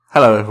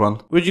Hello,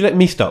 everyone. Would you let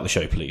me start the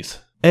show, please?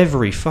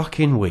 Every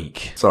fucking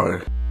week.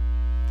 Sorry.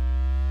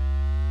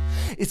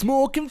 It's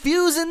more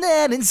confusing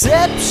than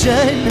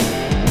Inception,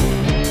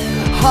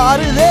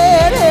 harder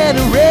than an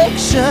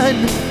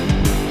erection.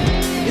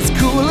 It's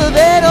cooler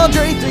than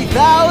Andre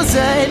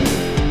 3000.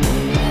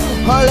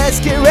 Oh, let's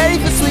get ready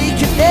for Sweet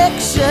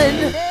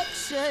Connection.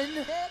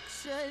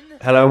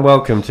 Hello and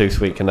welcome to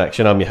Sweet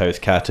Connection. I'm your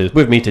host, Catters.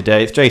 With me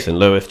today, it's Jason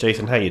Lewis.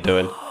 Jason, how you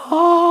doing?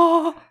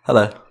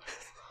 Hello.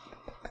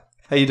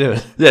 How you doing?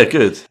 Yeah,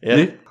 good. Yeah,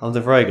 You? I'm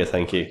doing very good,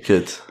 thank you.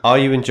 Good. Are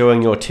you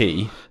enjoying your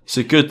tea It's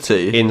a good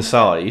tea.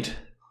 inside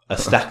a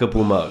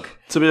stackable mug?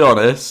 To be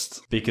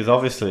honest, Because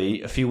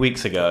obviously, a few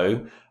weeks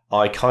ago,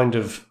 I kind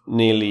of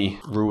nearly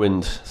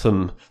ruined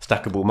some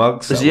stackable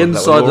mugs. is That the were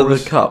inside of the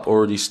Laura's. cup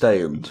already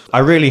stained? I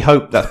really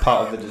hope that's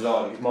part of the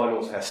design, because mine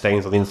also has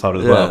stains on the inside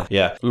as well.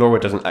 Yeah, Laura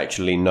doesn't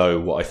actually know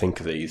what I think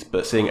of these,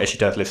 but seeing as she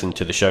does listen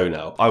to the show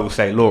now, I will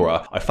say,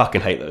 Laura, I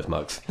fucking hate those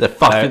mugs. They're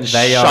fucking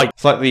They are. shite.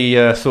 It's like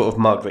the sort of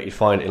mug that you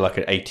find in like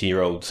an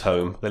 80-year-old's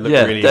home. They look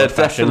Yeah, really they're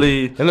old-fashioned.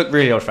 definitely- They look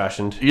really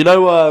old-fashioned. You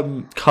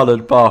know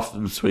coloured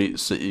bathroom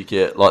suites that you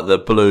get, like the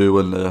blue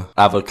and the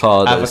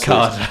avocado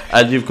Avocado. suites?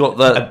 And you've got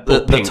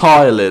the pink.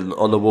 tiling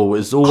on the wall.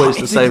 It's always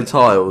the it's same ex-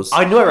 tiles.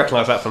 I knew I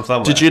recognised that from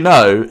somewhere. Did you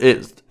know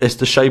it's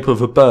the shape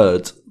of a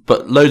bird?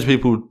 But loads of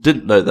people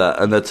didn't know that,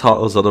 and their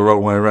tiles are the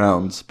wrong way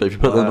around. But if you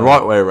put them the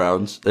right way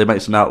around, it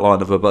makes an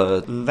outline of a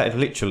bird. That is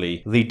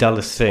literally the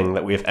dullest thing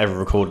that we have ever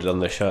recorded on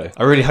this show.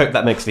 I really hope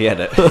that makes the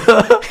edit.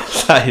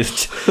 That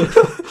is...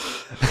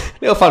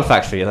 Little fun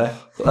fact for you there.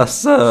 That's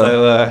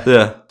So,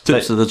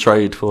 tips of the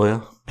trade for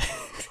you.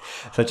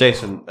 So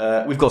Jason,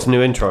 we've got some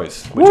new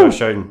intros, which I've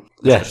shown.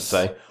 Yes. I should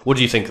say. What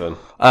do you think of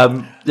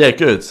them? Yeah,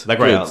 good. They're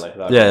great, good. aren't they?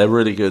 They're Yeah,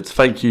 really good.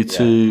 Thank you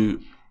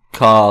to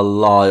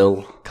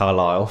Carlisle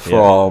Carlisle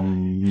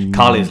from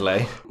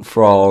Carlisley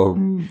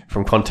from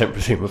Content,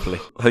 presumably.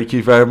 Thank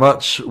you very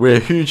much. We're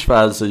huge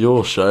fans of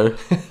your show.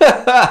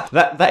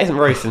 That isn't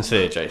very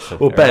sincere, Jason.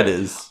 Well, Ben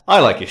is. I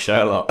like his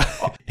show a lot.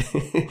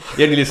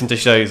 You only listen to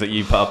shows that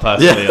you put up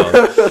personally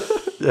on.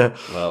 Yeah.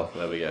 Well,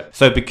 there we go.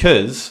 So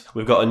because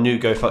we've got a new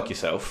Go Fuck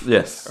Yourself,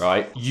 Yes.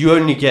 right? You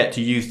only get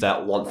to use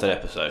that once an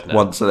episode now.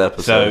 Once an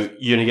episode. So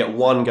you only get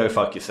one Go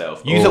Fuck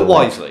Yourself. Use it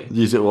wisely.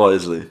 Use it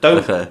wisely.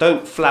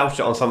 Don't flout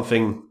it on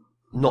something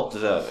not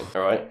deserving.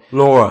 All right.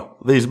 Laura,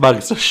 these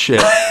mugs are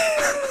shit.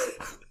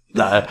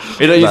 No.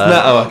 You don't use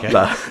that? Oh, okay.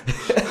 No.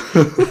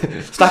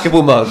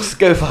 Stackable mugs.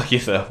 Go fuck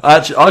yourself.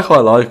 Actually, I quite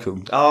like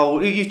them. Oh,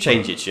 you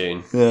change your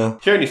tune. Yeah.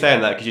 You're only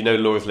saying that because you know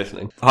Laura's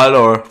listening. Hi,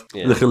 Laura.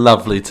 Yeah. Looking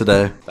lovely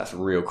today. That's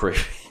real creepy.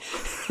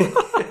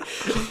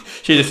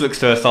 She just looks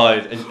to her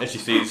side and she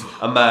sees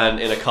a man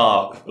in a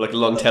car with like a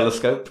long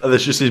telescope. And then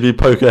she sees me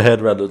poke her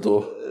head round the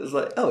door. It's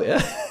like, oh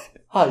yeah.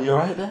 Hi, you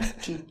alright there?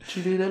 Do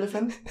you need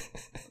anything?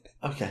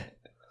 Okay.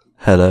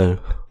 Hello.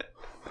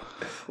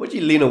 Why'd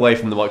you lean away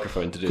from the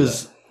microphone to do that?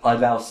 Because I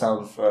now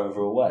sound further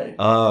away.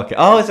 Oh, okay.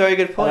 Oh, it's a very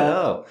good point.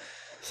 Oh,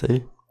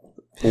 See?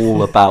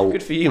 All about...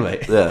 good for you,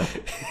 mate. Yeah.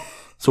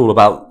 It's all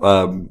about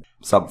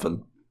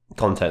something.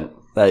 Content.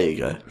 There you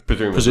go.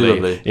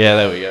 Presumably. Yeah,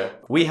 there we go.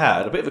 We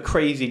had a bit of a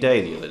crazy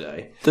day the other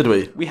day. Did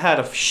we? We had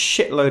a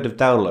shitload of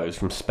downloads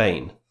from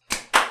Spain.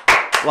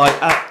 Like,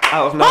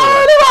 out of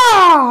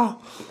nowhere.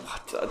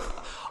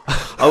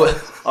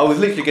 I was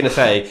literally going to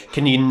say,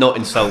 can you not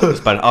insult the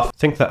Spanish? I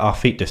think that our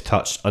feet just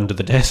touched under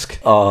the desk.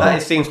 Oh.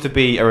 That seems to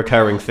be a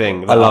recurring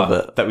thing. I love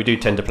it. That we do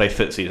tend to play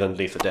footsies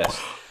underneath the desk.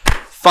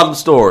 Fun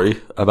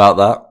story about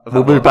that.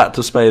 We'll move back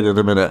to Spain in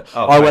a minute.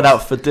 Oh, I went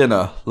thanks. out for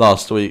dinner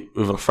last week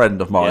with a friend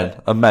of mine,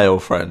 a male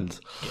friend.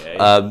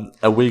 Yeah.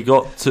 And we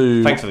got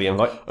to... Thanks for the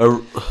invite.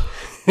 a-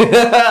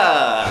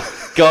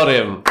 Got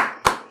him.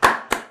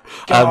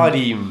 Got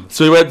him.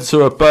 So we went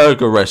to a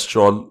burger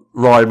restaurant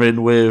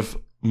rhyming with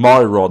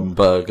Myron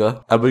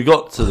Burger, and we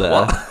got to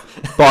there,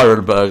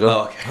 Byron Burger,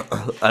 Oh,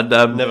 okay. and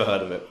Never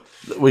heard of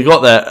it. we got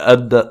there,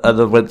 and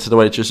then went to the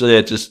waitress. So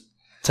yeah, just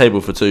table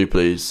for two,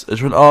 please. And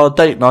she went, "Oh,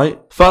 date night.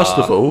 First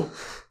of all,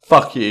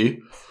 fuck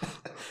you."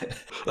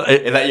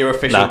 Is that your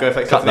official Go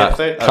Fuck cut Yourself that.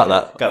 episode? Cut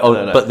Okay. that.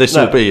 Oh, but this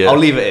will be it. I'll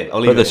leave it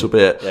in. But this will be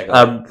it. Yeah, go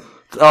on.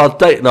 Our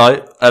date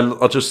night, and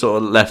I just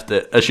sort of left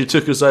it. And she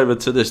took us over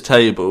to this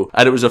table,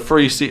 and it was a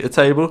 3-seater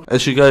table.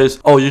 And she goes,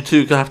 "Oh, you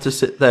two have to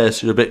sit there,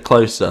 so you're a bit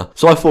closer."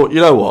 So I thought, you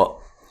know what?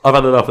 I've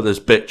had enough of this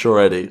bitch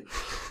already.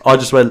 I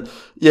just went,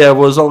 yeah,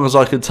 well, as long as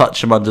I can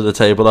touch him under the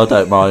table, I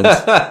don't mind.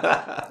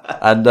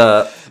 And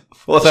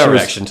What's our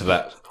reaction to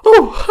that?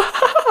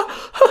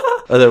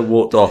 and then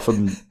walked off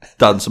and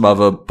done some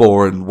other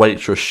boring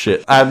waitress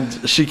shit.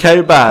 And she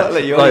came back. I'll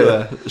let you on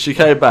there. She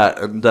came back,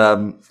 and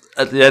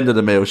at the end of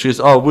the meal, she goes,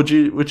 "Oh, would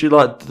you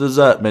like the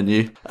dessert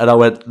menu?" And I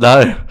went,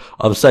 "No,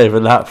 I'm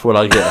saving that for when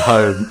I get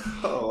home."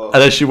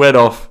 And then she went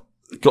off,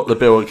 got the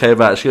bill, and came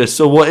back. She goes,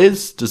 "So what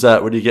is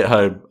dessert when you get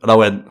home?" And I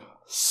went,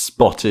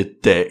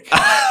 "Spotted dick."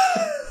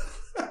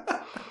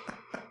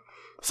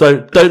 So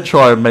don't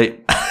try and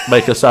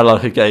make us sound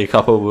like a gay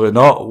couple. We're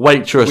not.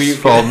 Waitress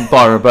from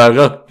Byron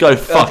Burger, go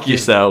fuck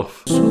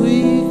yourself.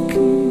 Sweet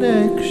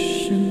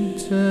Connection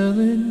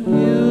telling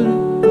you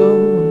to go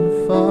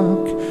and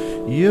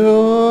fuck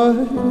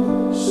yourself.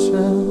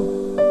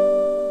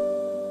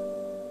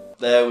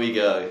 There we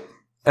go.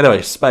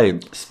 Anyway,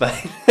 Spain.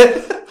 Spain.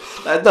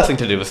 That had nothing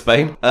to do with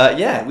Spain.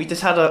 Yeah, we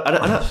just had an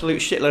absolute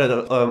shitload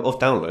of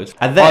downloads.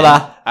 And then,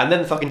 Hola. and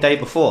then the fucking day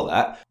before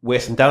that, we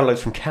had some downloads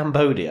from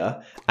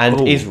Cambodia and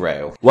Ooh.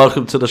 Israel.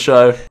 Welcome to the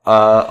show.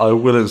 I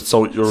will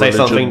insult your Say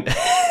religion.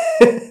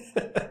 something.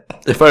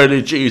 If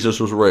only Jesus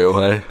was real,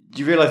 hey? Do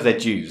you realise they're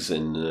Jews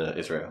in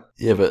Israel?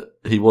 Yeah, but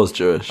he was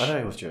Jewish. I know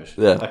he was Jewish.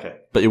 Yeah. Okay.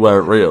 But you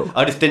weren't real.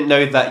 I just didn't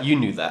know that you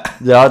knew that.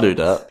 Yeah, I knew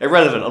that.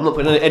 Irrelevant. I'm not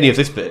putting any of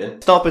this bit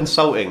in. Stop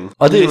insulting.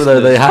 I didn't even know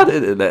they listeners. had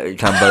internet in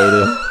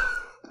Cambodia.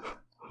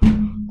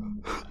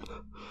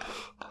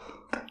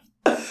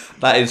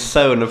 That is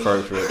so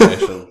inappropriate,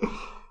 Jason.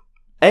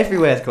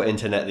 Everywhere's got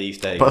internet these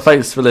days. But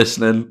thanks for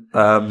listening.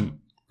 I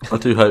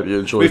do hope you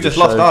enjoyed We've the just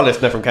lost show. our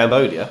listener from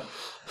Cambodia.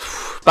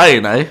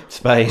 Spain, eh?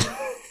 Spain.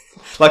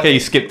 Like how you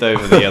skipped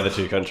over the other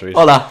two countries.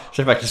 Hola.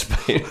 Straight back to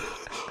Spain.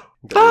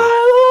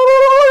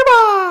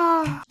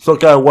 It's not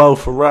going well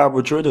for Real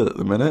Madrid at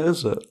the minute,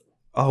 is it?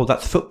 Oh,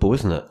 that's football,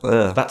 isn't it?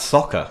 Yeah. That's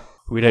soccer.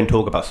 We don't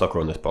talk about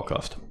soccer on this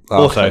podcast.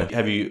 Oh, Also, okay.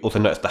 have you also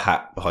noticed the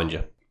hat behind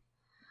you?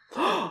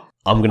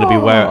 I'm going to be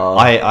wearing...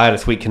 I had a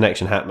Sweet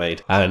Connection hat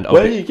made. And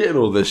Where are you getting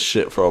all this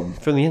shit from?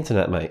 from the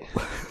internet, mate.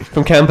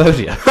 From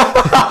Cambodia.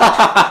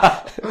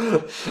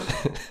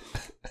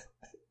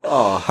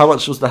 Oh, how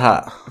much was the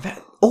hat?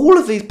 All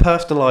of these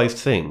personalised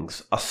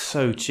things are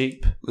so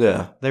cheap.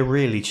 Yeah. They're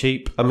really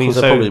cheap. I mean,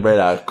 They're so... probably made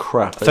out of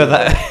crap. So anyway.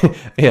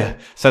 that, yeah.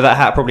 So that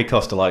hat probably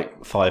cost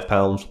like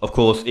 £5. Of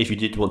course, if you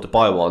did want to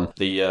buy one,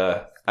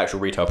 the actual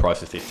retail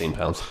price is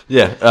 £15,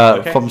 Yeah,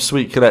 Okay. from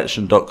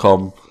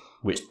sweetconnection.com,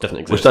 which doesn't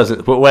exist. which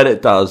doesn't, but when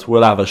it does,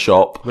 we'll have a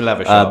shop. We'll have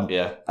a shop,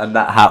 yeah. And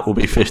that hat will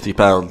be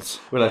 £50.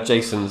 We'll have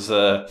Jason's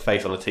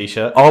face on a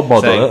t-shirt. I'll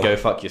model saying, it. "Go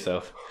fuck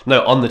yourself."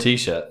 No, on the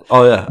t-shirt.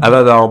 Oh yeah, and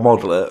then I'll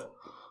model it,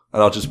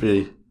 and I'll just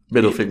be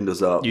middle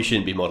fingers up. You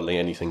shouldn't be modelling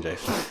anything,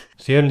 Jason.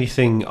 The only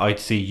thing I'd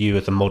see you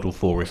as a model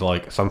for is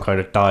like some kind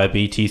of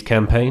diabetes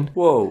campaign.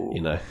 Whoa,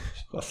 You know,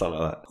 something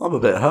like that. I'm a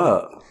bit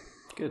hurt.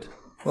 Good.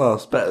 Well,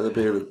 it's better than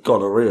being a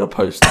gonorrhea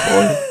poster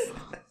boy.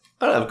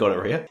 I don't have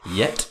gonorrhea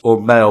yet.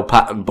 Or male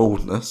pattern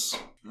baldness.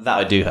 That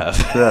I do have.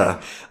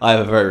 Yeah. I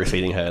have a very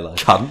receding hairline.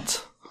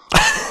 Cunt.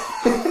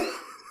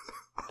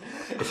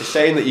 It's a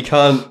shame that you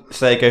can't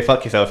say "go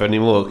fuck yourself"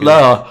 anymore. 'cause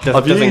No, it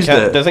I've used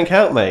count, it. Doesn't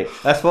count, mate.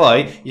 That's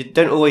why you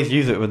don't always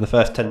use it within the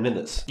first 10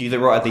 minutes. Use it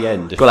right at the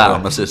end. if Got you out want.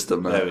 of my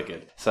system, There man. we go.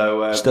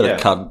 So Still yeah. a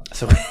cunt.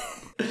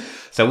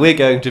 So we're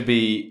going to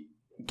be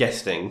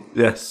guesting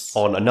Yes.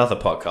 on another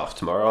podcast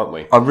tomorrow, aren't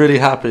we? I'm really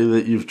happy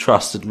that you've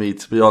trusted me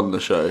to be on the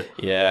show.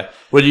 Yeah.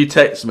 When you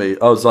text me,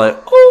 I was like,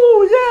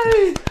 oh,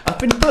 yay! I've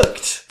been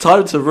booked.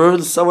 Time to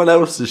ruin someone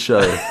else's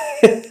show.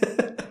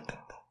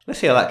 Let's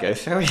see how that goes,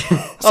 shall we?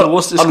 So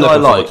what's this I'm guy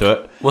looking forward like? to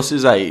it. What's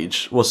his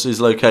age? What's his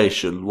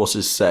location? What's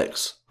his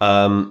sex?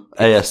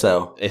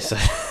 ASL.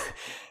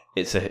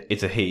 It's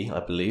a he, I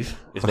believe.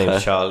 His name's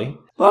Okay. Charlie.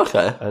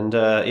 Okay. And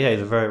yeah,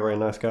 he's a very, very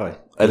nice guy.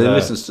 And He's, he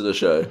listens to the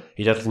show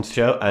He does listen to the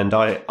show, and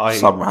I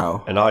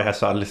somehow. and I have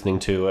started listening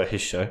to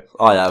his show.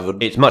 I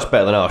haven't. It's much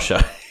better than our show.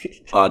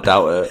 I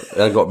doubt it. It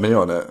ain't got me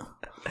on it.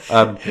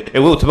 It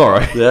will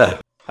tomorrow. Yeah.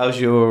 How's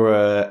your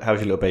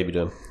little baby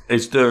doing?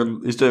 He's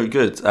doing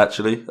good,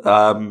 actually.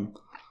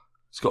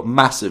 He's got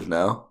massive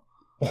now.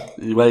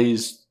 He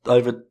weighs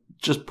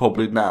just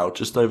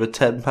over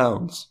 10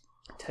 pounds.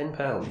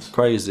 £10.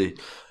 Crazy.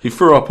 He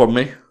threw up on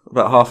me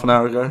about half an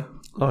hour ago.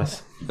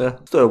 Nice. Yeah,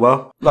 he's doing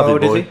well. Lovely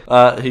old is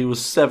boy. He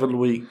was 7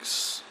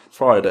 weeks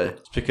Friday.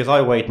 It's because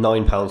I weighed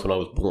 £9 when I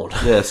was born.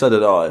 Yeah, so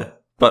did I.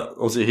 But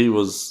obviously he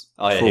was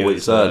Oh, yeah, 4 he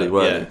weeks was, early, yeah,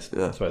 weren't he? I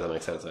Yeah. suppose that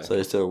makes sense. So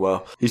he's doing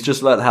well. He's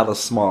just learned how to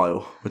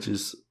smile, which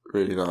is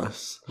really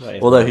nice. That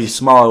is Although nice. he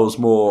smiles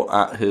more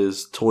at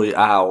his toy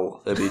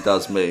owl than he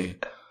does me.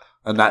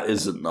 And that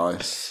isn't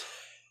nice.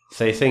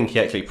 So you think he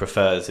actually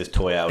prefers his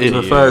toy owl He to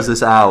prefers you?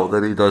 this owl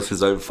than he does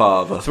his own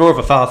father. It's more of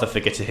a father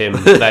figure to him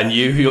than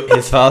you,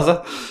 his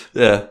father.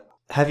 Yeah.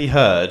 Have you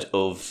heard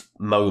of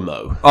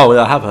Momo? Oh,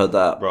 yeah, I have heard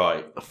that.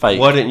 Right. Fake.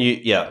 Why didn't you...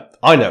 Yeah,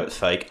 I know it's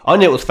fake. I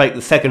knew it was fake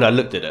the second I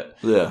looked at it.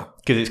 Yeah.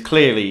 Because it's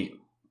clearly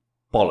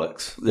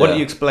bollocks. Why Yeah. don't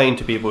you explain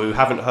to people who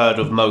haven't heard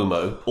of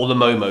Momo, or the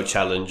Momo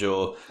Challenge,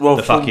 or Well,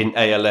 the from- fucking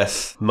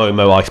ALS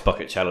Momo Ice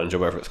Bucket Challenge, or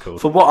whatever it's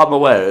called? From what I'm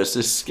aware, it's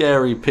this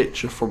scary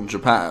picture from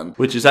Japan,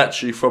 which is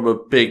actually from a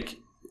big,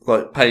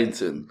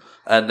 painting.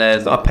 And then...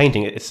 It's not a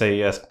painting, it's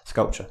a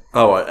sculpture.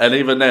 Oh, right. And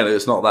even then,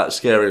 it's not that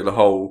scary in the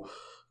whole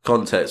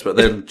context, but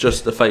then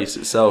just the face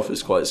itself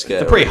is quite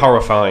scary. It's a pretty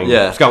horrifying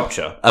Yeah.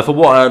 sculpture. And from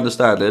what I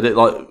understand,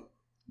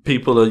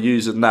 people are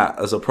using that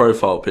as a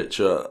profile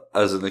picture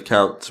as an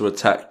account to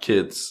attack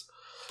kids,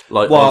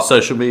 on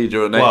social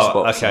media and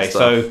Xbox. Okay, and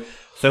stuff.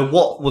 so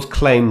what was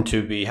claimed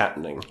to be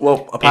happening?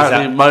 Well,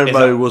 apparently is Momo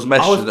that- was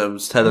messaging them,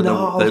 telling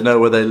them they know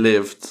where they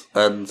lived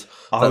and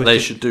that they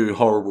should do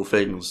horrible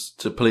things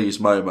to please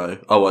Momo.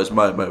 Otherwise,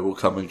 Momo will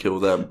come and kill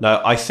them.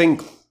 No, I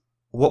think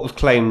what was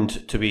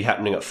claimed to be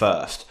happening at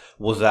first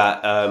was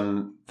that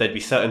there'd be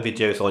certain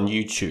videos on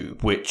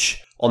YouTube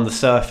which on the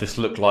surface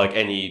look like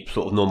any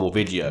sort of normal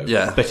video.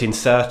 Yeah. But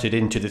inserted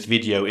into this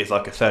video is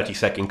like a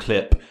 30-second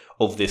clip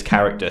of this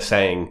character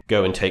saying,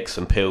 go and take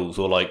some pills,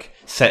 or like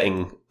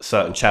setting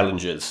certain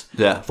challenges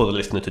for the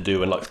listener to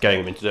do and like scaring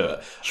them into do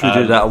it. Should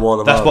we do that on one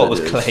of That's our what was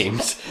videos?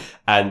 claimed,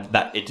 and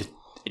that it just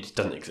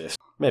doesn't exist.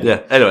 Maybe.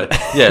 Yeah, anyway,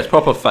 it's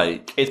proper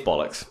fake. It's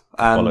bollocks.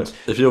 And Bollocks.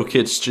 if your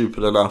kid's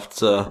stupid enough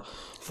to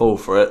fall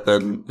for it,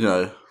 then,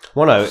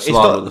 Well, no, it's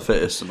survival not. of the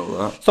fittest and all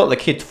that. It's not the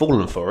kid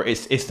falling for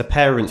it. It's the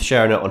parents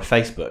sharing it on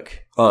Facebook.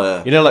 Oh,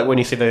 yeah. You know, like when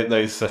you see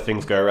those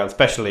things go around,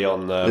 especially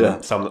on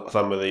some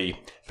of the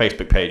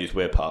Facebook pages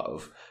we're part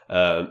of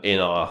in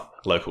our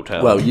local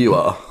town. Well, you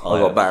are. I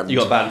got banned. You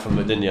got banned from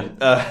it, didn't you?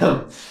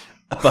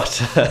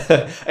 But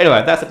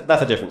anyway,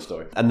 that's a different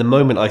story. And the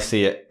moment I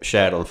see it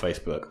shared on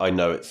Facebook, I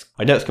know it's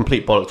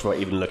complete bollocks before I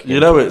even look at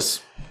it.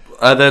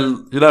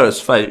 It's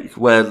fake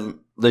when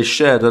they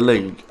shared a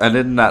link, and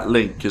in that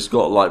link it's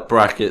got like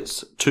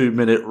brackets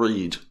 2-minute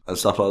read and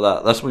stuff like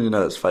that. That's when you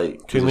know it's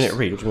fake. 2-minute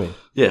read. What do you mean?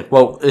 Yeah,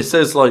 well, it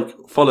says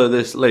like follow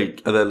this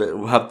link, and then it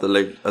will have the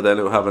link, and then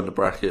it will have in the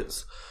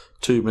brackets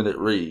 2-minute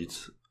read.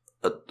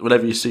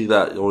 Whenever you see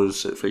that, you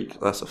always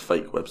think that's a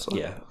fake website.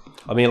 Yeah.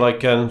 I mean, like,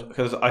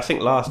 because I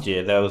think last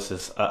year there was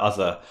this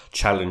other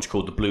challenge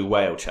called the Blue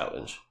Whale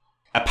Challenge.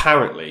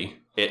 Apparently,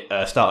 it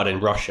started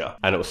in Russia,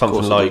 and it was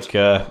something like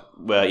where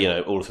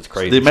all of this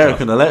crazy. The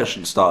American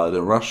election started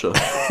in Russia.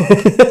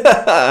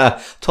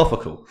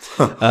 Topical.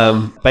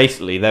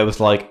 Basically, there was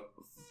like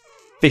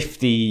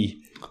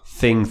 50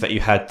 things that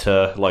you had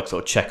to like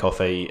sort of check off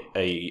a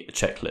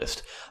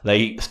checklist.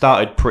 They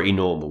started pretty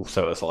normal,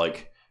 so it was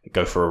like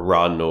go for a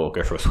run or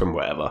go for a swim,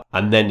 whatever,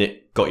 and then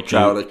it got you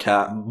Drown a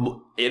cat.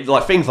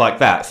 like things like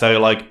that. So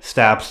like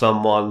stab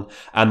someone,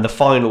 and the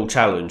final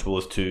challenge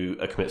was to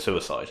commit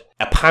suicide.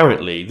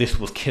 Apparently, this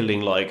was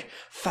killing like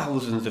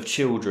thousands of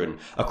children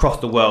across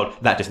the world.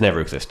 That just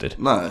never existed.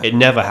 No, it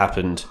never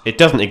happened. It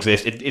doesn't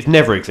exist. It's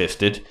never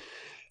existed,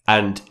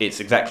 and it's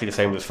exactly the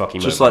same with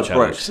fucking just mobile like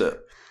challenge. Brexit.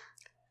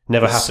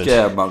 Never happened.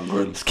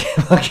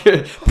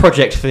 Scaremongering.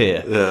 Project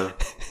Fear. Yeah,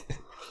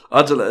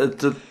 I don't know.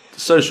 The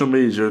social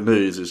media and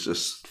news is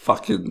just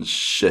fucking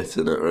shit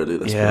in it, really.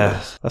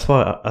 That's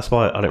why I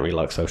don't really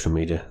like social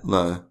media.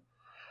 No.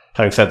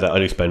 Having said that, I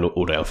do spend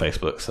all day on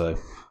Facebook, so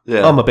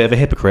yeah, I'm a bit of a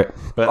hypocrite.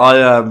 But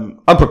I'm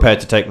prepared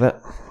to take that.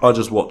 I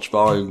just watch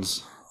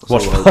Vines.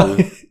 Watch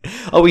Vines.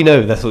 Oh, we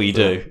know that's all you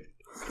do.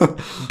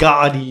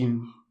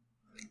 Guardian.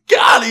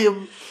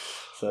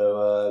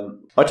 So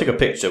I took a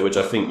picture, which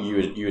I think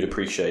you would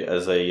appreciate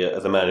as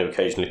a man who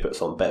occasionally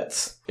puts on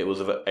bets. It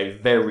was a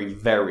very,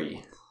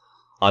 very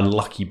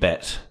unlucky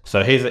bet.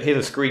 So here's a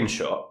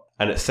screenshot,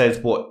 and it says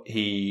what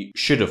he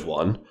should have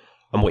won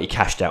and what he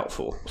cashed out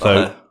for.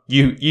 So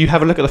you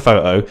have a look at the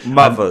photo,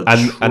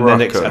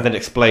 and then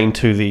explain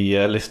to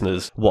the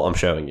listeners what I'm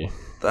showing you.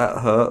 That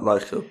hurt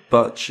like a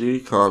butt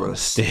cheek on a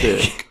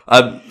stick.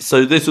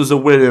 So this was a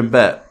winning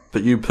bet,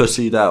 but you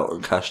pussied out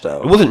and cashed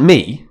out. It wasn't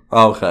me.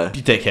 Oh, okay.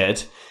 You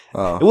dickhead.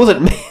 Oh. It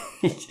wasn't me.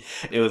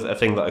 It was a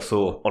thing that I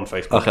saw on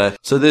Facebook. Okay.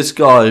 So this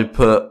guy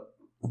put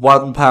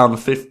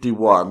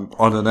 £1.51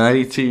 on an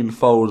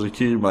 18-fold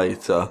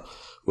accumulator,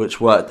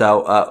 which worked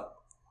out at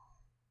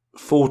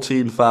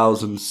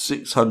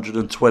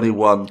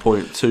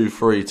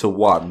 14,621.23 to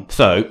 1.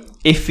 So,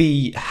 if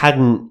he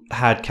hadn't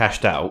had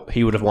cashed out,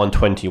 he would have won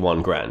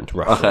 21 grand,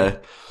 roughly. Okay.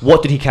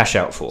 What did he cash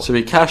out for? So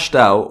he cashed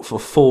out for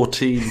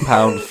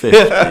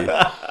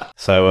 £14.50.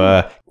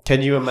 So,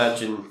 can you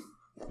imagine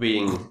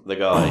being the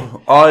guy?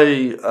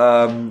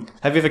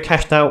 Have you ever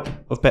cashed out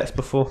of bets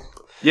before?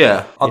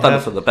 Yeah, I've done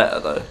it for the better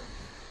though.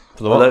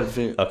 For the what? I don't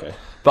think. Okay.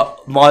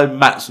 But my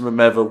maximum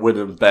ever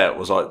winning bet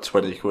was like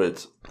 20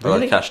 quid. Really?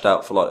 And I cashed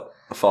out for like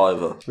a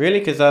fiver. Really?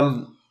 Because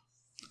I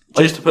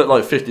used to put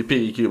like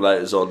 50p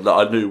accumulators on that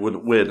I knew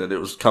wouldn't win, and it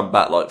was come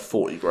back like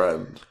 40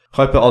 grand.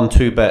 I put on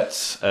 2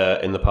 bets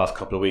in the past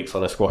couple of weeks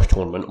on a squash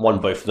tournament. Won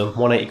both of them.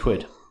 180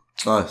 quid.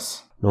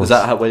 Nice. Is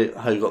that how you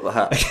got the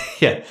hat?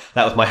 Yeah,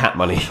 that was my hat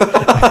money.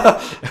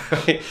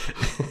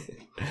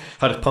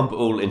 I just pump it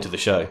all into the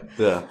show.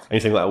 Yeah.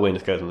 Anything that I win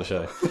just goes on the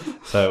show.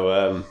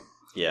 So,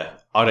 yeah,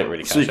 I don't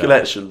really cash out.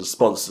 Collection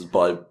sponsored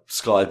by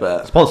Sky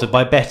Bet. Sponsored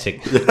by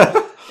betting.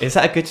 Is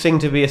that a good thing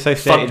to be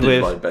associated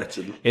Funded with? by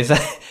betting. Is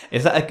that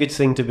a good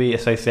thing to be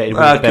associated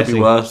with betting? It could be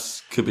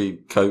worse. Could be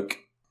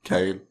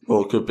cocaine.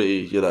 Or it could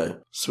be,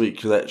 Sweet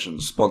Collection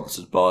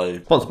sponsored by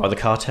the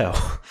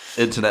cartel.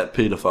 Internet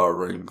paedophile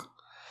ring.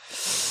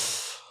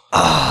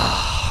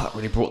 That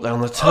really brought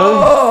down the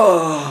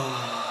tone.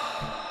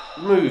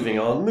 Moving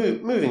on,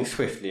 moving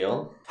swiftly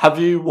on. Have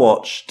you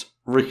watched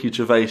Ricky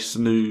Gervais'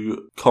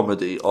 new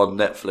comedy on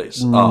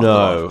Netflix?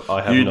 No,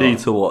 I have not. You need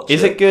to watch it.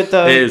 Is it good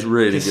though? It is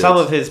really good. Some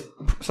of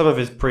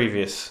his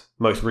previous,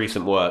 most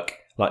recent work,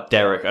 like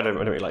Derek, I don't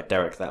really like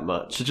Derek that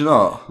much. Did you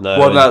not? No.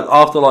 Well, no,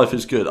 Afterlife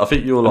is good. I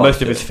think you'll like most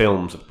it. of his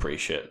films are pretty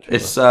shit.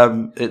 It's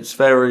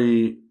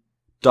very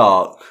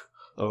dark,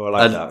 Oh, I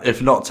like and that.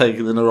 if not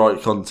taken in the right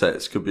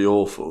context, could be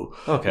awful.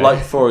 Okay.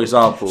 Like, for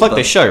example... It's like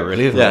this show,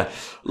 really, isn't Yeah. it?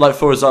 Like,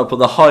 for example,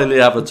 the highly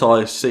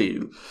advertised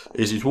scene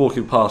is he's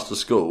walking past the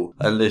school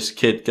and this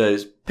kid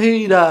goes,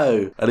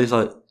 pedo! And he's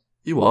like,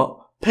 you what?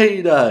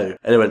 Pedo!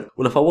 And he went,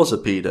 well, if I was a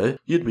pedo,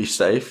 you'd be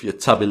safe, you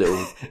tubby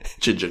little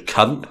ginger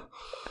cunt.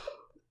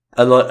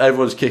 And like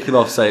everyone's kicking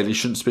off saying he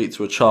shouldn't speak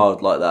to a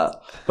child like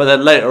that. But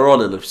then later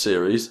on in the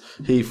series,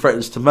 he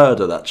threatens to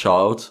murder that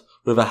child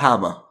with a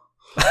hammer.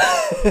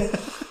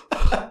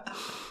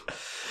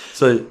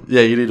 So,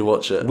 yeah, you need to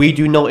watch it. We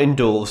do not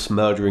endorse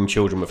murdering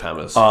children with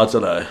hammers. I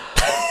don't know.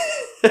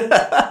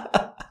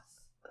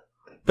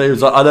 But he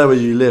was like, I know where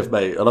you live,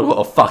 mate, and I've got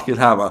a fucking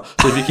hammer.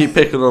 So if you keep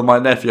picking on my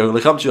nephew, I'm going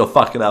to come to your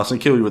fucking house and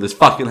kill you with this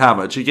fucking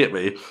hammer. Do you get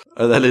me?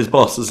 And then his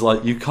boss is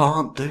like, you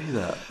can't do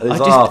that. And he's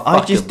like, "Oh, I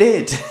fuck just him."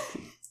 did.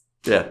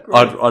 Yeah,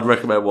 I'd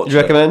recommend watching Do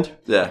you recommend? it.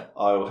 Yeah.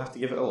 I will have to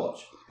give it a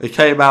watch. It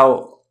came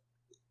out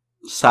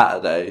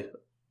Saturday.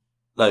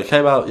 No, it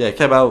came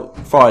out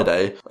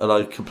Friday, and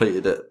I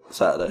completed it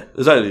Saturday.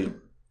 There's only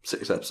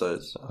 6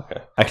 episodes.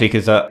 Okay. Actually,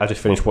 because I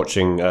just finished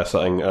watching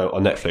something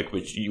on Netflix,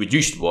 which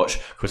you should watch,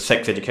 called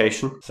Sex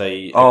Education. It's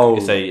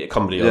a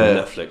comedy on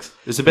Netflix.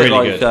 It's a bit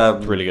really like good.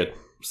 It's really good.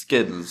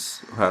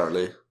 Skins,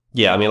 apparently.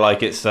 Yeah, I mean,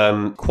 like, it's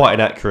quite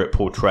an accurate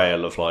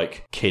portrayal of,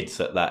 like,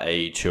 kids at that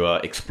age who are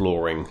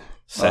exploring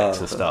sex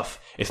and stuff.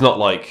 It's not,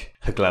 like,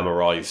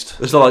 glamorized.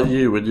 It's not like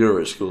you when you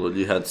were at school and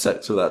you had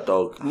sex with that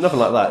dog. Nothing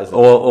like that, is it?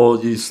 Or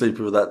you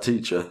sleeping with that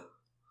teacher.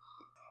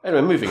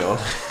 Anyway, moving on.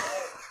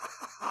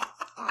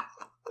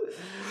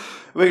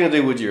 We're going to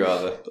do Would You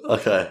Rather.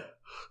 Okay.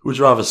 Would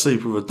you rather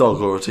sleep with a dog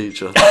or a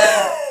teacher?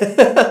 Is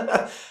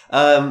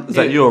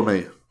that you or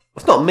me?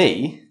 It's not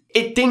me.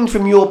 It dinged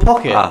from your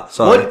pocket. Ah,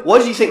 sorry. Why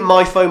did you think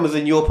my phone was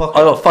in your pocket?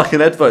 I got fucking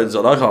headphones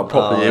on. I can't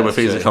properly hear where that's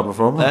things true. are coming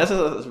from. That's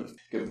a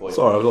good point.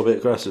 Sorry, I got a bit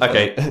aggressive.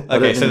 Okay, there.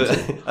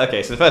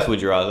 okay. So the first Would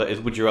You Rather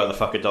is: Would you rather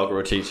fuck a dog or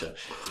a teacher?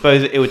 I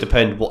suppose it would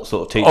depend what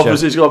sort of teacher.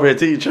 Obviously, it's got to be a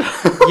teacher.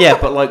 Yeah,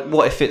 but like,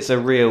 what if it's a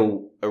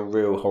real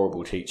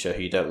horrible teacher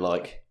who you don't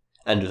like,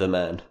 and with a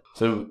man?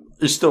 So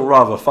you'd still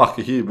rather fuck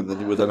a human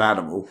than you would an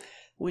animal.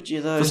 Would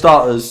you though? For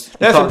starters, you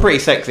There's some can't- pretty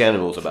sexy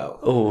animals about.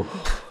 Oh,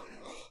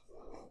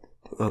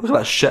 look at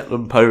that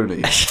Shetland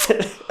pony.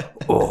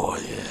 Oh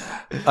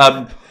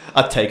yeah.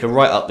 I'd take her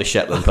right up the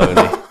Shetland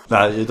pony.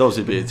 No, you'd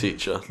obviously be a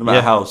teacher, no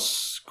matter how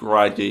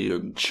scraggy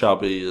and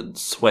chubby and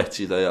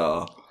sweaty they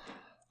are.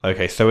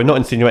 Okay, so we're not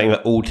insinuating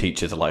that all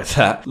teachers are like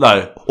that.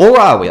 No. Or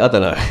are we? I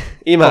don't know.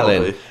 Email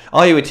in. Probably.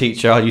 Are you a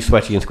teacher? Are you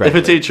sweaty and scratchy?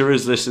 If a teacher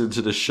is listening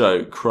to the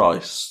show,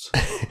 Christ.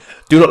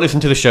 Do not listen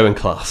to the show in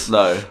class.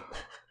 No.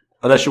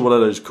 Unless you're one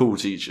of those cool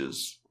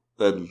teachers,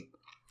 then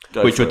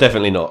go Which for you're it.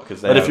 definitely not.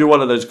 Cause And if you're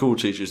one of those cool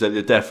teachers, then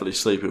you're definitely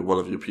sleeping with one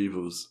of your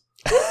pupils.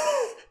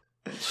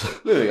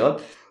 Moving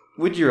on.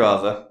 Would you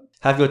rather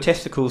have your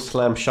testicles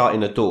slam shut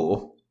in a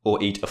door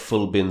or eat a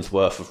full bin's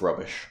worth of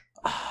rubbish?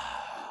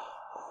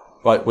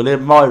 Right, well,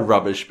 in my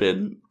rubbish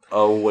bin are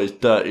always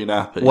dirty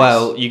nappies.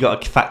 Well, you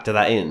got to factor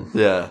that in.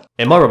 Yeah.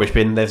 In my rubbish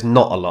bin, there's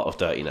not a lot of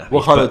dirty nappies.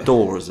 What kind but of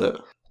door is it?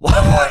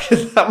 why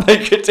does that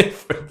make a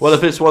difference? Well,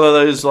 if it's one of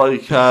those,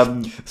 like,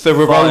 So fire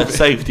revolving.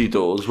 safety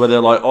doors where they're,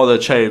 like, on a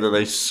chain and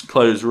they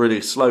close really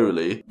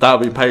slowly, that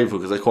would be painful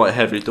because they're quite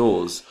heavy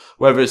doors.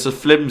 Whether it's a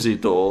flimsy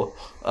door,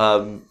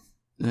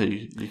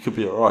 you could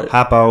be alright.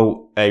 How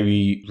about a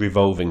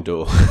revolving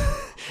door?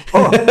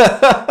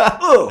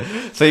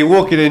 So you're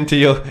walking into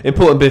your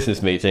important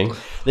business meeting,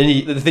 then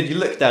you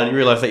look down and you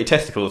realise that your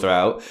testicles are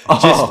out,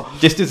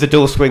 just as the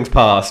door swings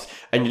past,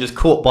 and you're just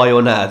caught by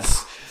your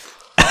nads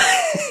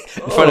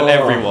in front of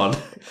everyone,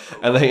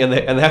 and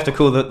they have to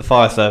call the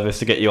fire service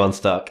to get you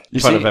unstuck in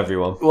front of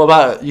everyone. What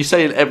about, you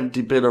say an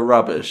empty bin of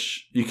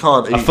rubbish, you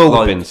can't eat, full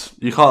like, bins.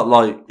 You can't,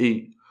 like,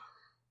 eat,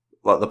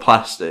 like, the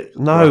plastic.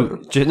 No,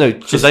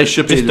 Because they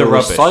should be just in the the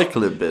rubbish.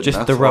 recycling bin. Just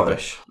that's the why.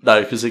 rubbish.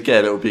 No, because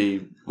again, it'll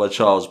be my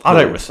child's I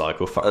don't poo,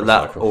 recycle. Fuck and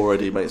that recycle.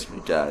 already makes me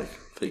gag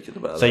thinking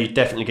about So it. you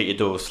definitely get your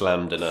door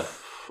slammed in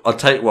I'd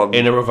take one.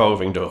 a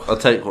revolving door. I'd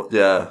take one,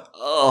 yeah.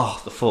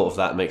 Oh, the thought of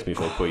that makes me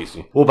feel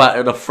queasy. What about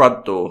in a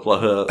front door,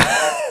 like a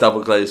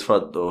double glazed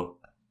front door?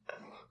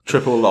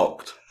 Triple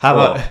locked. How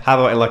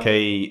about in like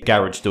a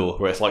garage door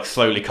where it's like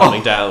slowly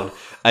coming down,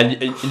 and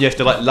you have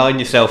to like line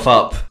yourself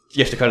up.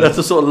 You have to kind You have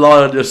of to sort of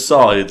lie on your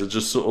side and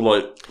just sort of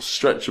like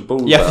stretch your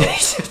balls you have, out. to,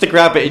 you have to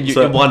grab it in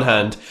So- one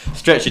hand,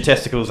 stretch your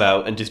testicles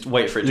out, and just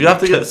wait for it. You have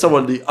to get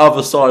someone the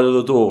other side of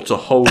the door to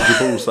hold your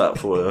balls out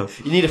for you.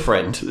 You need a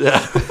friend.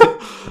 Yeah.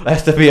 It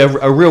has to be a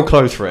real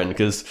close friend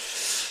because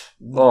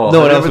Oh,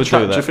 No one have you else ever would do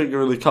trapped that. your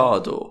finger in the car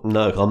door?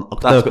 no,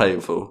 That's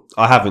painful.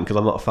 I haven't because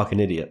I'm not a fucking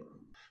idiot.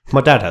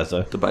 My dad has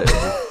though.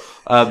 Debatable.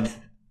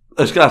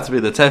 It's going to have to be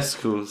the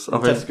testicles. I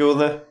think. Testicle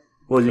there.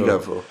 What are you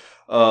going for?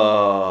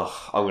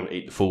 I'm going to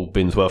eat the full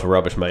bin's worth of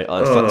rubbish, mate.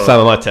 Some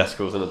of my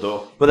testicles in the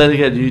door. But then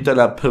again, you don't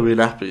have pooey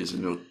nappies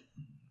in your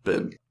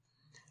bin.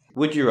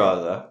 Would you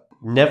rather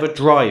never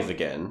drive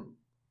again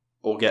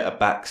or get a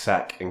back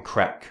sack and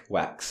crack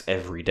wax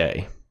every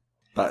day?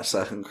 Back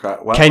sack and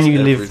crack wax Can you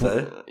every live?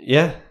 day.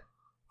 Yeah.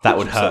 That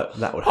would hurt.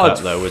 That would hurt,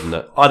 though, wouldn't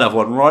it? I'd have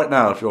one right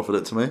now if you offered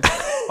it to me.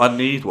 I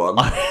need one.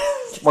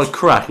 My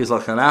crack is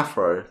like an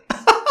afro.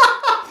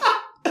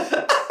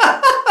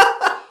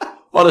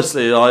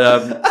 Honestly,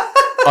 I'm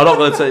not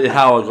going to tell you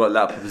how I got in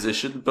that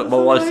position, but my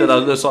wife said I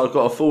look like I've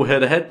got a full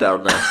head of head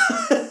down there.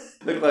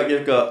 Look like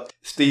you've got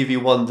Stevie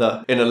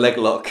Wonder in a leg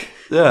lock.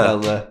 Yeah,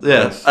 down there.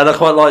 yeah. Nice. And I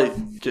quite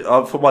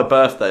like for my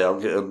birthday. I'm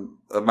getting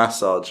a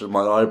massage and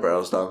my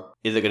eyebrows done.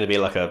 Is it going to be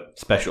like a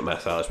special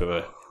massage with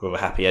a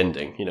happy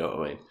ending? You know what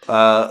I mean?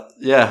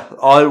 Yeah,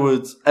 I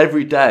would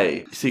every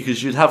day. See,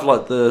 because you'd have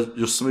like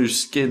your smooth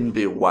skin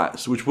being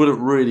waxed, which wouldn't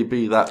really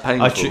be that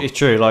painful. It's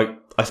true. Like,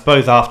 I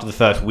suppose after the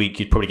first week,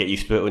 you'd probably get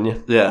used to it, wouldn't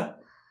you? Yeah.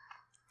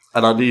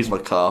 And I'd use my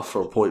car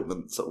for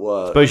appointments at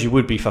work. I suppose you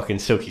would be fucking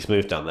silky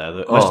smooth down there.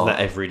 Imagine that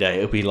every day.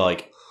 It would be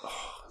like...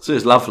 So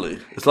it's lovely.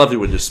 It's lovely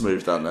when you're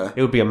smooth down there.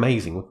 It would be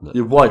amazing, wouldn't it?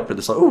 You wipe and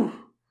it's like, ooh,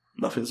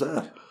 nothing's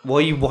there. Why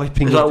are you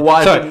wiping... It's like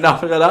wiping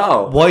nothing at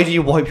all. Why do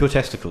you wipe your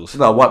testicles?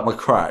 No, I wipe my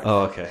crack.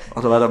 Oh, okay.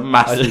 I've had a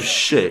massive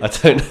shit. I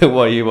don't know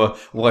why you were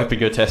wiping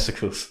your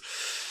testicles.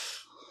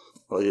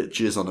 I get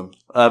jizz on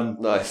them.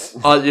 Nice.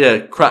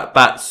 Yeah, crack,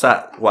 bat,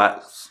 sat,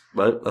 wax.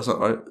 No, that's not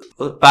right.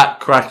 Bat,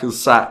 crack and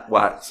sat,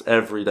 wax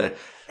every day.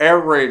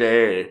 Every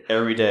day.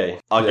 Every day.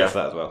 I'll go for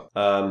that as well.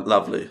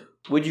 Lovely.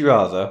 Would you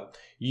rather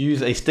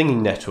use a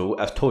stinging nettle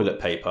as toilet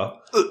paper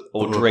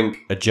or drink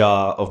a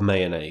jar of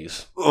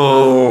mayonnaise?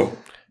 Oh.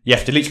 You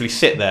have to literally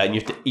sit there and you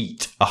have to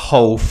eat a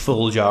whole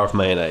full jar of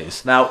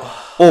mayonnaise. Now,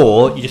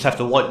 or you just have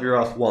to wipe your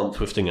ass once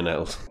with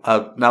fingernails.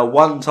 now,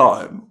 one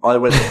time I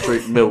went to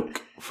drink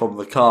milk from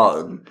the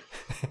carton.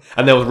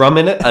 And there was rum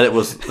in it? And it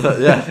was,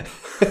 yeah.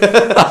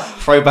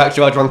 Throwback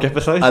to our drunk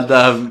episode. And,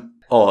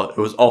 it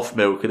was off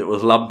milk and it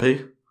was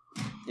lumpy.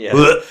 Yeah.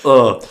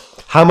 Ugh.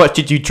 How much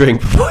did you drink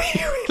before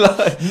you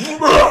realised?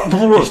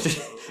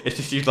 It's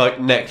just you like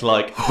neck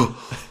like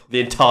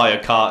the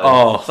entire carton.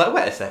 Oh. It's like,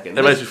 wait a second.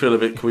 It makes me feel a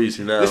bit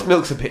queasy now. This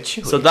milk's a bit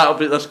chewy. So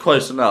that's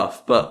close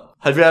enough. But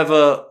have you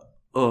ever,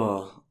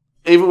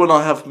 even when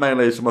I have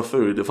mayonnaise in my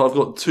food, if I've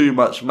got too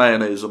much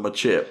mayonnaise on my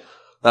chip,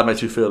 that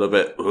makes you feel a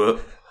bit,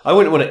 I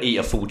wouldn't want to eat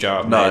a full jar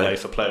of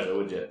mayonnaise for pleasure,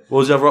 would you? What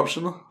was the other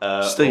option?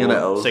 Stinging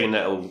nettles. Stinging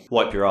nettle,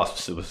 wipe your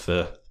ass with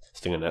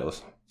stinging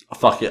nettles. Oh,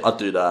 fuck it, I'd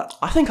do that.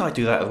 I think I'd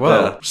do that as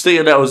well. Yeah.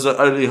 Stinging nettles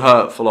only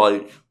hurt for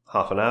like...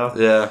 half an hour.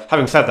 Yeah.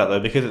 Having said that though,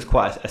 because it's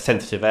quite a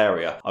sensitive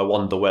area, I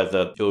wonder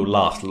whether it will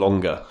last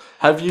longer.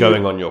 Have you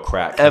going on your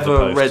crack?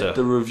 Ever read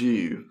the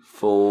review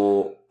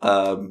for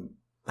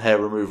hair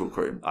removal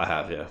cream? I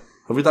have, yeah.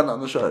 Have we done that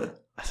on the show?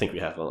 I think we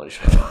have on the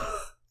show.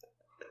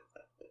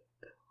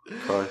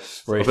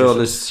 Christ. I've been on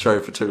this show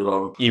for too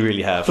long. You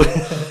really have.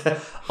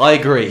 I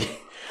agree.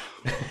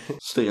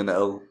 Stinging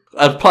nettle.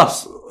 And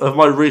plus, of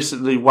my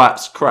recently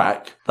waxed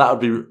crack, that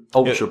would be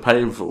ultra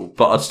painful,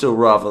 but I'd still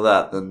rather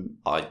that than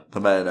the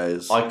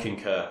mayonnaise. I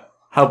concur.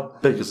 How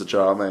big is a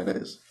jar of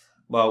mayonnaise?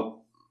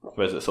 Well, I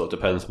suppose it sort of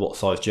depends what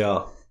size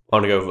jar.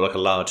 I'm going to go for like a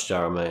large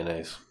jar of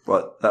mayonnaise.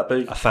 Like that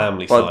big? A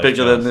family size. Like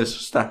bigger than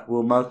this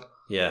stackable mug?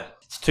 Yeah.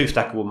 It's 2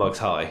 stackable mugs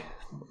high.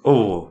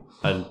 Oh.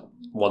 And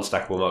 1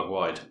 stackable mug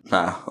wide.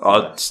 Nah,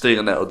 I'd sting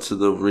a nettle to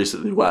the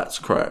recently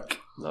waxed crack.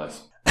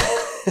 Nice.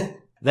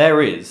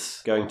 There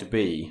is going to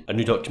be a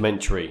new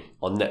documentary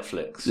on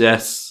Netflix.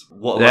 Yes.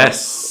 What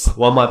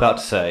am I about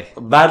to say?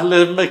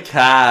 Madeleine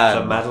McCann.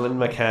 So Madeleine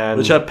McCann.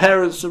 Which her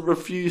parents have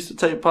refused to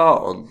take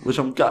part on, which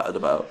I'm gutted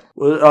about.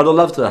 Well, I'd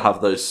love to have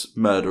those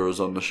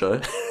murderers on the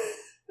show.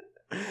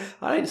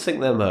 I don't think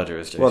they're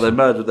murderers, Jason. Well, they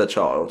murdered their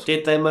child.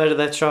 Did they murder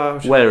their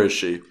child? Where is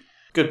she?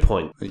 Good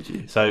point. Thank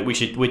you. So we're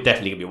definitely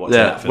going to be watching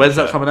that. When's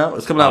that coming out?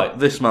 It's coming out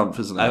this month,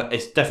 isn't it?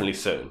 It's definitely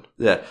soon.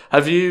 Yeah.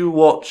 Have you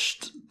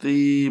watched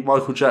the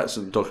Michael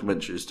Jackson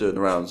documentaries doing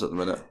the rounds at the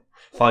minute?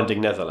 Finding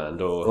Neverland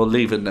or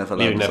Leaving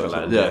Neverland. Leaving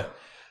Neverland, yeah.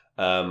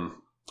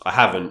 I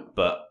haven't,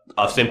 but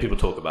I've seen people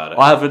talk about it.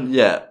 I haven't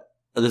yet.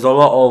 There's a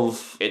lot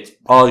of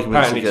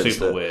arguments apparently against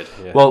super it. Weird.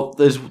 Yeah. Well,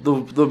 there's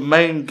the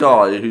main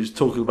guy who's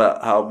talking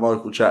about how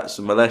Michael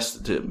Jackson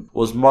molested him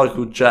was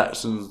Michael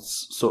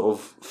Jackson's sort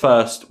of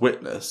first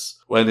witness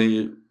when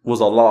he was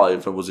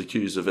alive and was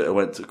accused of it and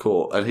went to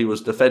court, and he was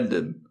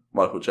defending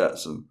Michael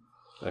Jackson.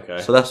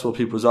 Okay. So that's what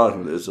people's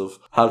argument is of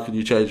how can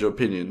you change your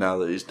opinion now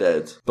that he's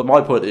dead. But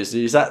my point is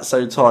the exact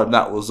same time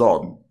that was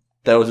on,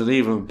 there was an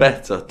even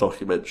better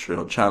documentary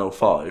on Channel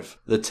 5,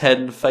 The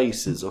 10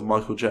 Faces of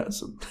Michael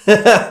Jackson. They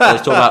was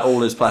talking about all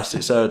his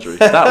plastic surgery.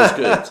 That was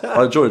good.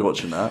 I enjoyed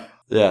watching that.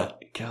 Yeah.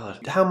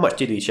 God, how much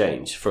did he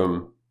change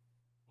from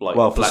for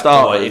black to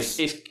starters,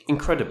 white? It's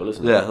incredible,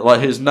 isn't it? Yeah,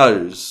 like his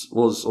nose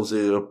was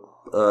obviously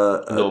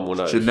a normal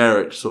nose.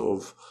 Generic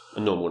sort of... A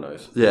normal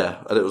nose.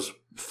 Yeah, and it was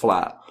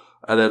flat.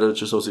 And then it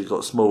just obviously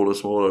got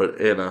smaller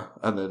inner,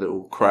 and then it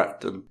all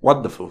cracked and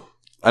wonderful.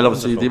 And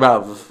obviously the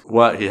amount of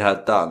work he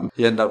had done,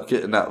 he ended up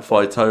getting that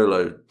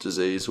Vitolo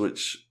disease,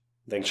 which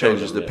then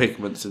changes the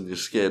pigments in your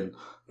skin,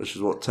 which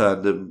is what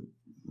turned him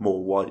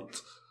more white.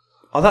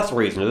 Oh, that's the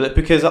reason, is it?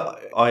 Because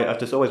I've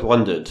just always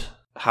wondered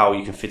how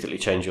you can physically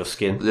change your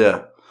skin.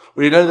 Yeah.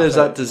 Well, there's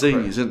that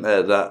disease, isn't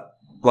there, that,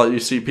 like, you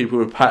see people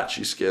with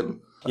patchy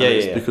skin, And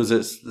it's because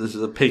there's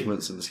the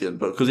pigments in the skin,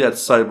 but because he had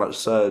so much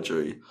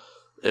surgery,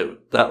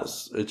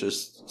 it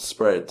just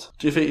spread.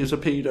 Do you think he was a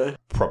pedo?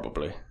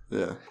 Probably.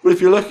 Yeah. Well,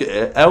 if you look at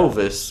it,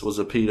 Elvis was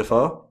a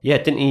paedophile. Yeah,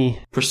 didn't he?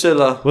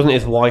 Priscilla Wasn't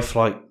his wife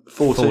like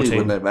 14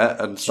 when they met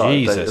and started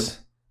Jesus.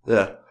 dating.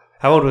 Yeah.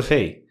 How old was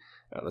he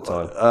at the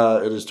time?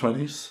 In his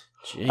 20s.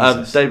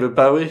 Jesus. David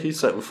Bowie, he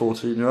slept with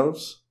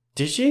 14-year-olds.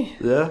 Did you?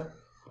 Yeah.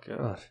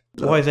 God.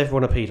 Why is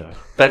everyone a pedo?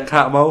 Ben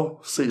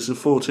Catmull sleeps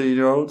with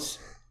 14-year-olds,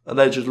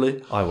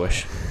 allegedly. I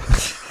wish.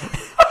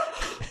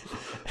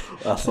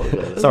 That's not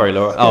good. Sorry,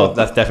 Laura. Oh,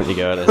 that's definitely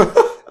going in.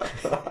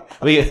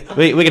 We're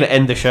going to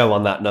end the show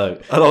on that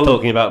note.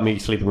 Talking about me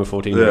sleeping with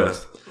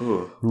 14-year-olds.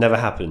 Yeah. Never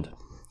happened.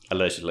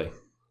 Allegedly.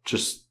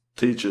 Just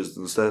teachers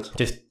instead.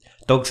 Just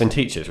dogs and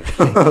teachers,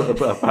 really.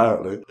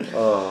 Apparently.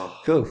 Oh.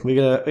 Cool.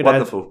 We're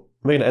Wonderful.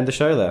 We're going to end the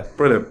show there.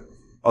 Brilliant.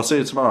 I'll see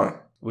you tomorrow.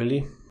 Will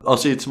you? I'll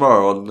see you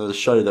tomorrow on the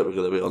show that we're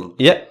going to be on.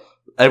 Yep.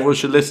 Everyone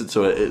should listen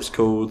to it. It's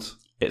called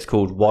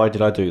Why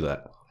Did I Do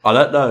That? I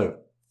don't know.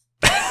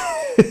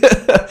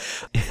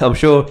 I'm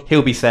sure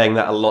he'll be saying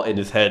that a lot in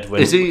his head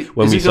when Is he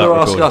when going we to start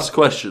ask recording. us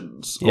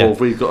questions? Yeah. Or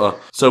have we got to...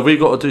 So we've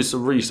got to do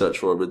some research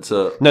for him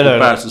into No,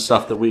 embarrassing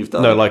stuff that we've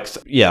done. No,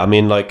 I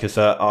mean, because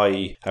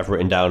I have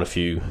written down a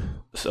few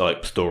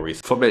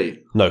stories. For me.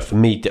 No, for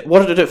me. What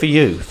did I do it for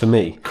you? For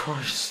me.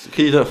 Christ.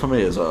 Can you do it for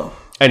me as well?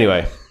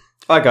 Anyway.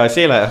 Alright, guys.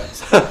 See you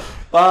later.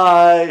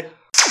 Bye.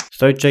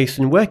 So,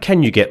 Jason, where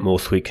can you get more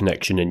Sweet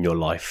Connection in your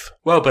life?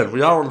 Well, Ben,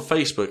 we are on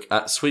Facebook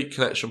at Sweet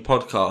Connection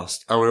Podcast,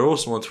 and we're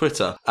also on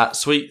Twitter at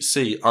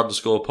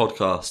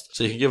SweetC_podcast.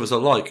 So you can give us a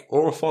like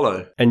or a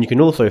follow. And you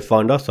can also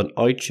find us on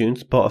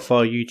iTunes,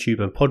 Spotify, YouTube,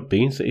 and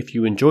Podbean. So if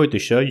you enjoyed the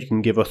show, you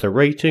can give us a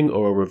rating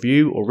or a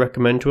review or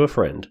recommend to a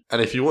friend.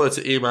 And if you wanted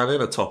to email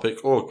in a topic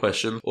or a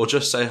question or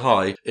just say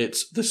hi,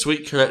 it's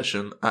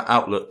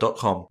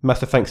thesweetconnection@outlook.com.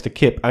 Massive thanks to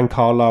Kip and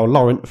Carlisle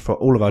Laurent for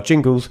all of our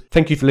jingles.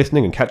 Thank you for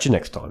listening and catch you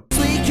next time.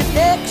 Sweet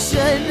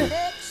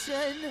connection.